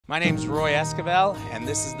My name's Roy Esquivel, and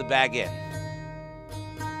this is The Bag Inn.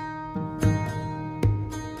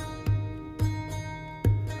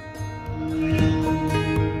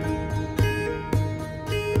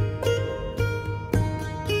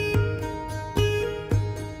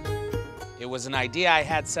 It was an idea I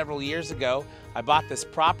had several years ago. I bought this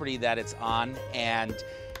property that it's on and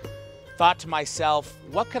thought to myself,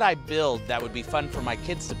 what could I build that would be fun for my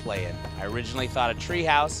kids to play in? I originally thought a tree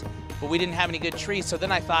house, but we didn't have any good trees, so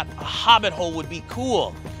then I thought a hobbit hole would be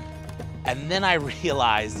cool. And then I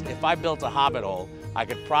realized if I built a hobbit hole, I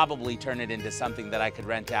could probably turn it into something that I could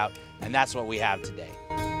rent out, and that's what we have today.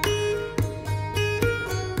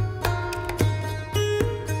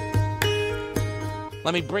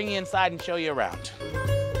 Let me bring you inside and show you around.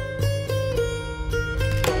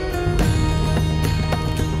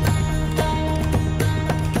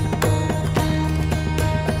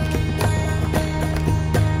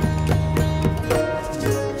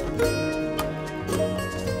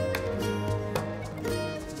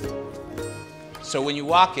 So when you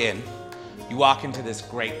walk into this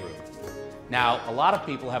great room. Now, a lot of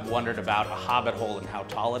people have wondered about a hobbit hole and how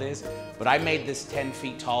tall it is, but I made this 10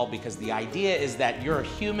 feet tall because the idea is that you're a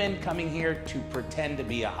human coming here to pretend to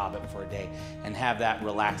be a hobbit for a day and have that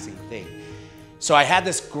relaxing thing. So I had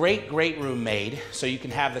this great room made so you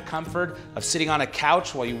can have the comfort of sitting on a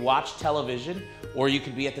couch while you watch television, or you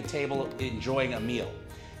could be at the table enjoying a meal.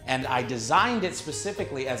 And I designed it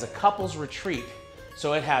specifically as a couple's retreat.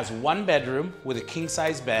 So it has one bedroom with a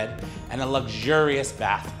king-size bed and a luxurious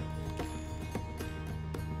bathroom.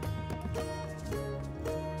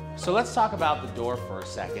 So let's talk about the door for a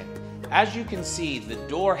second. As you can see, the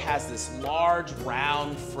door has this large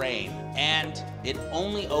round frame and it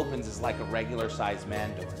only opens as like a regular sized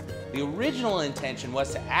man door. The original intention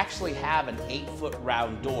was to actually have an 8-foot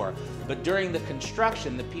round door, but during the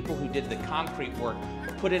construction, the people who did the concrete work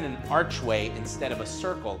put in an archway instead of a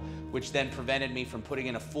circle, which then prevented me from putting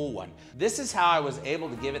in a full one. This is how I was able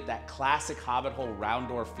to give it that classic hobbit hole round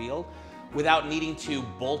door feel without needing to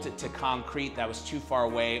bolt it to concrete that was too far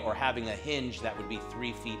away or having a hinge that would be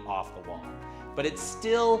 3 feet off the wall. But it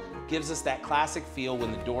still gives us that classic feel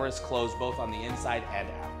when the door is closed both on the inside and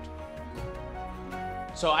out.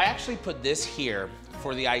 So I actually put this here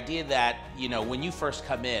for the idea that, you know, when you first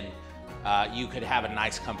come in, you could have a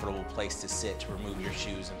nice comfortable place to sit, to remove your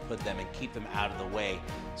shoes and put them and keep them out of the way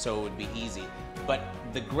so it would be easy. But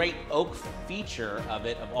the great oak feature of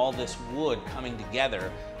it, of all this wood coming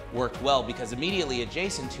together, worked well because immediately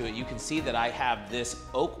adjacent to it you can see that I have this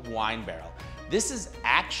oak wine barrel. This is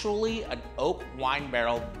actually an oak wine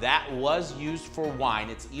barrel that was used for wine.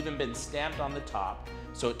 It's even been stamped on the top,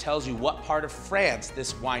 so it tells you what part of France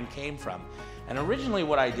this wine came from. And originally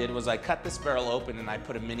what I did was I cut this barrel open and I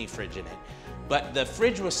put a mini fridge in it. But the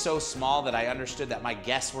fridge was so small that I understood that my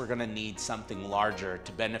guests were gonna need something larger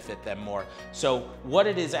to benefit them more. So what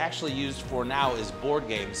it is actually used for now is board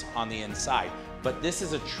games on the inside. But this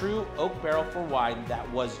is a true oak barrel for wine that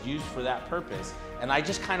was used for that purpose. And I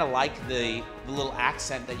just kind of like the little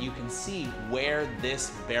accent that you can see where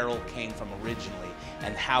this barrel came from originally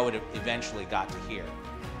and how it eventually got to here.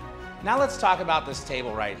 Now let's talk about this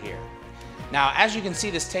table right here. Now, as you can see,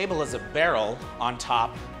 this table is a barrel on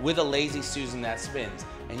top with a Lazy Susan that spins.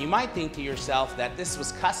 And you might think to yourself that this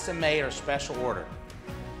was custom made or special order.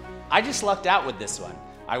 I just lucked out with this one.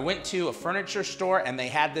 I went to a furniture store and they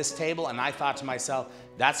had this table and I thought to myself,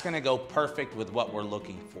 that's gonna go perfect with what we're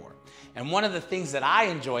looking for. And one of the things that I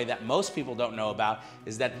enjoy that most people don't know about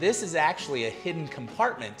is that this is actually a hidden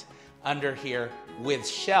compartment under here with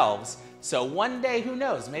shelves. So one day, who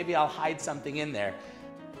knows, maybe I'll hide something in there.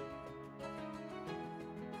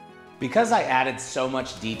 Because I added so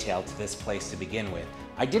much detail to this place to begin with,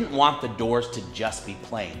 I didn't want the doors to just be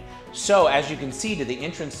plain. So as you can see to the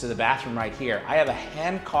entrance to the bathroom right here, I have a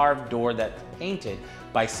hand-carved door that's painted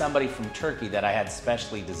by somebody from Turkey that I had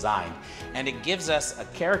specially designed. And it gives us a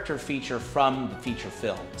character feature from the feature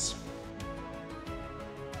films.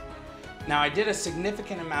 Now I did a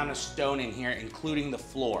significant amount of stone in here, including the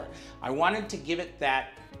floor. I wanted to give it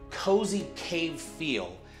that cozy cave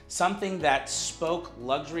feel. Something that spoke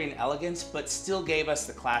luxury and elegance, but still gave us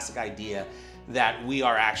the classic idea that we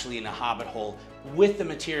are actually in a hobbit hole with the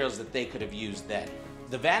materials that they could have used then.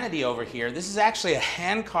 The vanity over here, this is actually a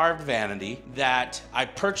hand-carved vanity that I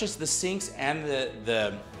purchased the sinks and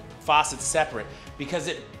the faucets separate because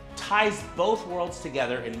it ties both worlds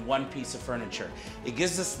together in one piece of furniture. It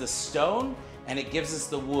gives us the stone and it gives us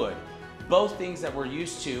the wood. Both things that we're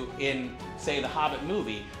used to in, say, the Hobbit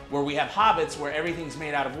movie, where we have hobbits where everything's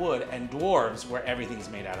made out of wood and dwarves where everything's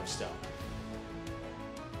made out of stone.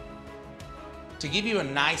 To give you a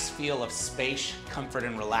nice feel of space, comfort,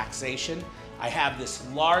 and relaxation, I have this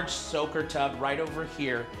large soaker tub right over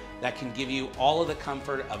here that can give you all of the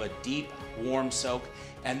comfort of a deep, warm soak.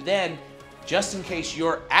 And then, just in case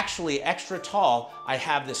you're actually extra tall, I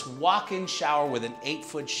have this walk-in shower with an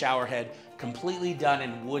 8-foot shower head, completely done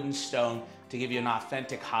in wood and stone to give you an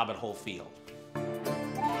authentic hobbit hole feel.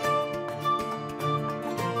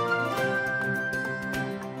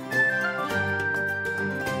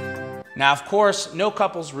 Now, of course, no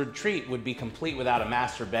couple's retreat would be complete without a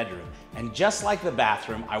master bedroom. And just like the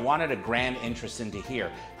bathroom, I wanted a grand entrance into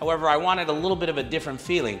here. However, I wanted a little bit of a different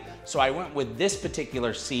feeling, so I went with this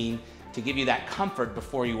particular scene to give you that comfort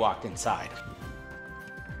before you walked inside.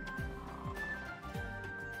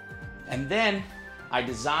 And then I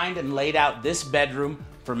designed and laid out this bedroom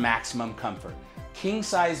for maximum comfort. King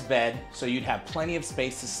size bed, so you'd have plenty of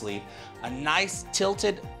space to sleep, a nice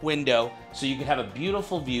tilted window so you could have a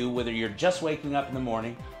beautiful view whether you're just waking up in the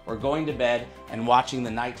morning or going to bed and watching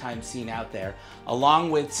the nighttime scene out there,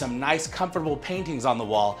 along with some nice comfortable paintings on the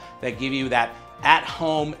wall that give you that at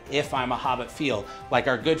home if I'm a hobbit feel, like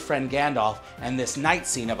our good friend Gandalf and this night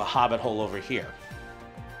scene of a hobbit hole over here.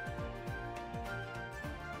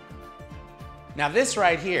 Now this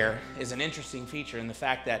right here is an interesting feature in the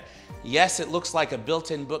fact that, yes, it looks like a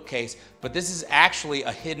built-in bookcase, but this is actually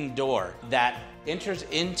a hidden door that enters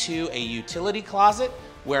into a utility closet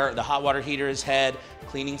where the hot water heater is head,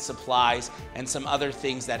 cleaning supplies, and some other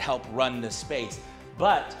things that help run the space.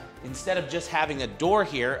 But instead of just having a door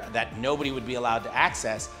here that nobody would be allowed to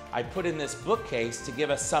access, I put in this bookcase to give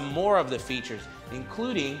us some more of the features,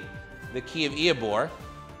 including the key of Eobor,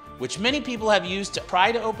 which many people have used to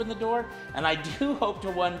try to open the door, and I do hope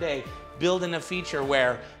to one day build in a feature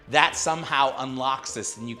where that somehow unlocks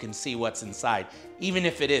this and you can see what's inside, even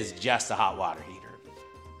if it is just a hot water heater.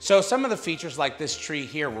 So some of the features like this tree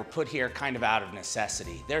here were put here kind of out of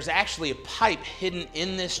necessity. There's actually a pipe hidden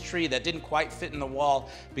in this tree that didn't quite fit in the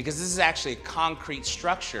wall because this is actually a concrete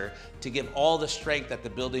structure to give all the strength that the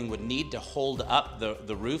building would need to hold up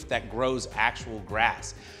the roof that grows actual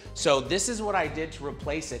grass. So this is what I did to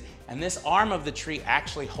replace it, and this arm of the tree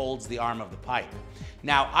actually holds the arm of the pipe.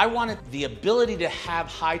 Now, I wanted the ability to have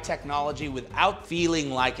high technology without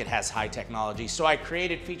feeling like it has high technology, so I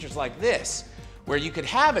created features like this, where you could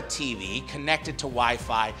have a TV connected to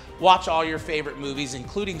Wi-Fi, watch all your favorite movies,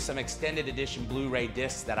 including some extended edition Blu-ray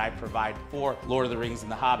discs that I provide for Lord of the Rings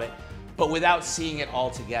and The Hobbit, but without seeing it all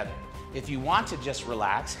together. If you want to just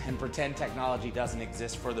relax and pretend technology doesn't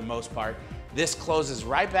exist for the most part, this closes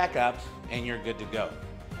right back up and you're good to go.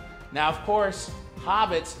 Now, of course,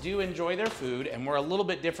 hobbits do enjoy their food, and we're a little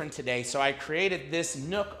bit different today, so I created this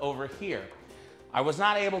nook over here. I was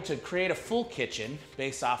not able to create a full kitchen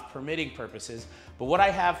based off permitting purposes, but what I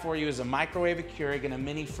have for you is a microwave, a Keurig, and a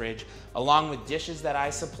mini fridge, along with dishes that I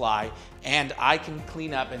supply, and I can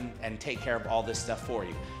clean up and take care of all this stuff for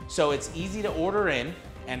you. So it's easy to order in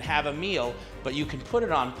and have a meal, but you can put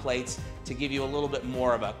it on plates to give you a little bit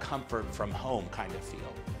more of a comfort from home kind of feel.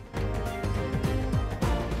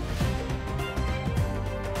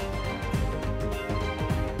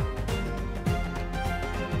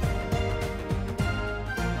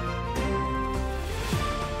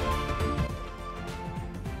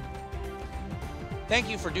 Thank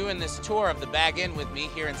you for doing this tour of the Bag Inn with me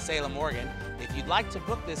here in Salem, Oregon. If you'd like to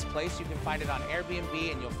book this place, you can find it on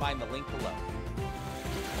Airbnb and you'll find the link below.